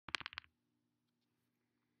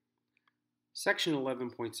Section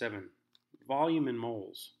 11.7, Volume in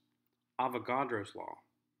Moles, Avogadro's Law.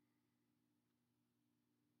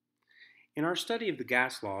 In our study of the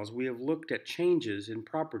gas laws, we have looked at changes in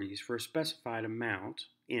properties for a specified amount,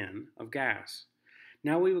 N, of gas.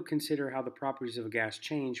 Now we will consider how the properties of a gas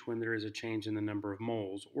change when there is a change in the number of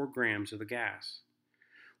moles or grams of the gas.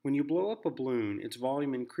 When you blow up a balloon, its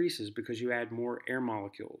volume increases because you add more air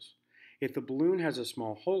molecules. If the balloon has a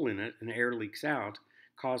small hole in it and air leaks out,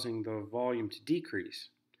 causing the volume to decrease.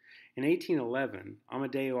 In 1811,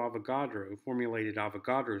 Amadeo Avogadro formulated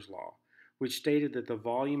Avogadro's law, which stated that the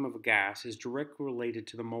volume of a gas is directly related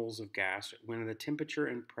to the moles of gas when the temperature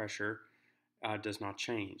and pressure does not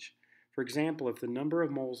change. For example, if the number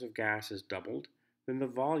of moles of gas is doubled, then the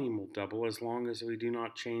volume will double as long as we do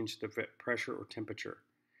not change the pressure or temperature.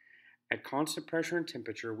 At constant pressure and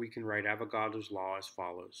temperature, we can write Avogadro's law as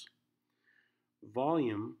follows.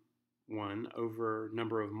 Volume 1 over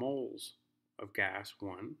number of moles of gas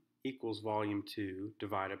 1 equals volume 2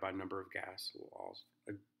 divided by number of gas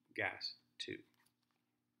 2.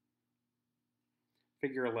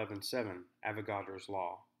 Figure 11.7, Avogadro's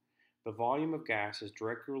law. The volume of gas is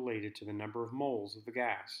directly related to the number of moles of the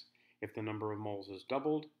gas. If the number of moles is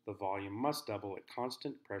doubled, the volume must double at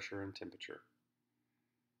constant pressure and temperature.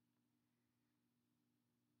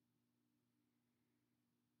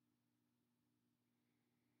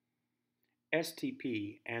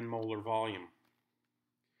 STP and molar volume.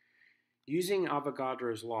 Using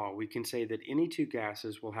Avogadro's law, we can say that any two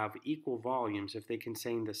gases will have equal volumes if they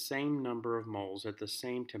contain the same number of moles at the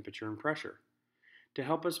same temperature and pressure. To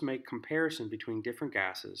help us make comparison between different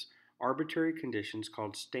gases, arbitrary conditions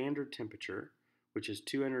called standard temperature, which is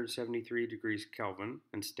 273 degrees Kelvin,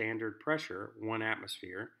 and standard pressure, 1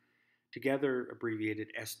 atmosphere, together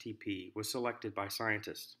abbreviated STP, was selected by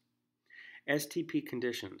scientists. STP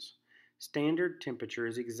conditions. Standard temperature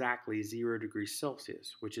is exactly 0 degrees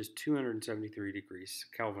Celsius, which is 273 degrees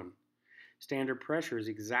Kelvin. Standard pressure is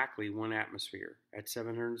exactly 1 atmosphere at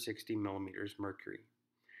 760 millimeters mercury.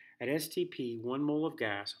 At STP, 1 mole of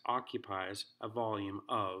gas occupies a volume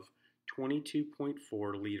of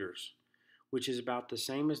 22.4 liters, which is about the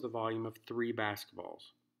same as the volume of 3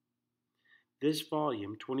 basketballs. This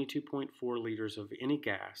volume, 22.4 liters of any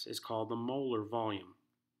gas, is called the molar volume.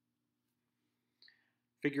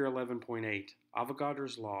 Figure 11.8,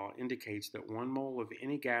 Avogadro's law indicates that 1 mole of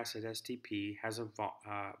any gas at STP has a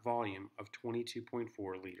volume of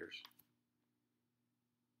 22.4 liters.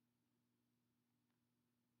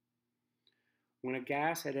 When a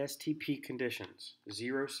gas at STP conditions,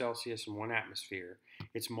 0 Celsius and 1 atmosphere,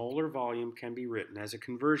 its molar volume can be written as a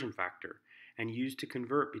conversion factor and used to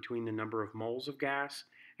convert between the number of moles of gas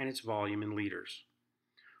and its volume in liters.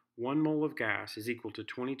 1 mole of gas is equal to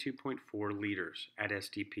 22.4 liters at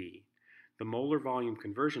STP. The molar volume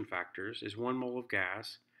conversion factors is 1 mole of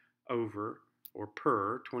gas over or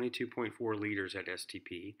per 22.4 liters at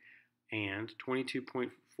STP and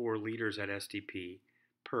 22.4 liters at STP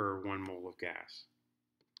per 1 mole of gas.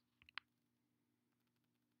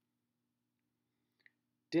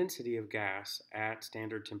 Density of gas at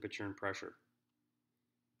standard temperature and pressure.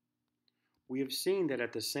 We have seen that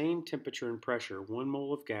at the same temperature and pressure, 1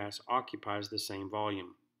 mole of gas occupies the same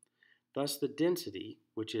volume. Thus, the density,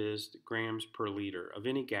 which is grams per liter, of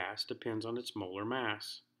any gas depends on its molar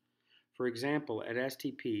mass. For example, at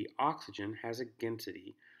STP, oxygen has a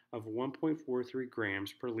density of 1.43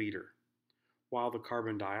 grams per liter, while the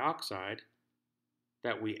carbon dioxide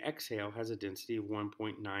that we exhale has a density of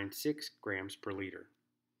 1.96 grams per liter.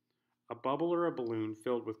 A bubble or a balloon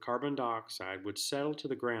filled with carbon dioxide would settle to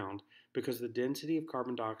the ground because the density of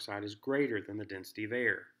carbon dioxide is greater than the density of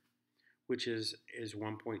air, which is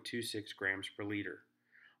 1.26 grams per liter.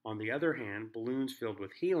 On the other hand, balloons filled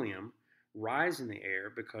with helium rise in the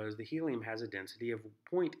air because the helium has a density of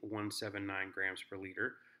 0.179 grams per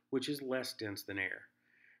liter, which is less dense than air.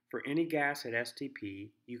 For any gas at STP,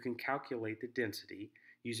 you can calculate the density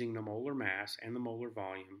using the molar mass and the molar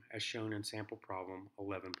volume as shown in sample problem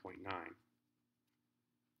 11.9.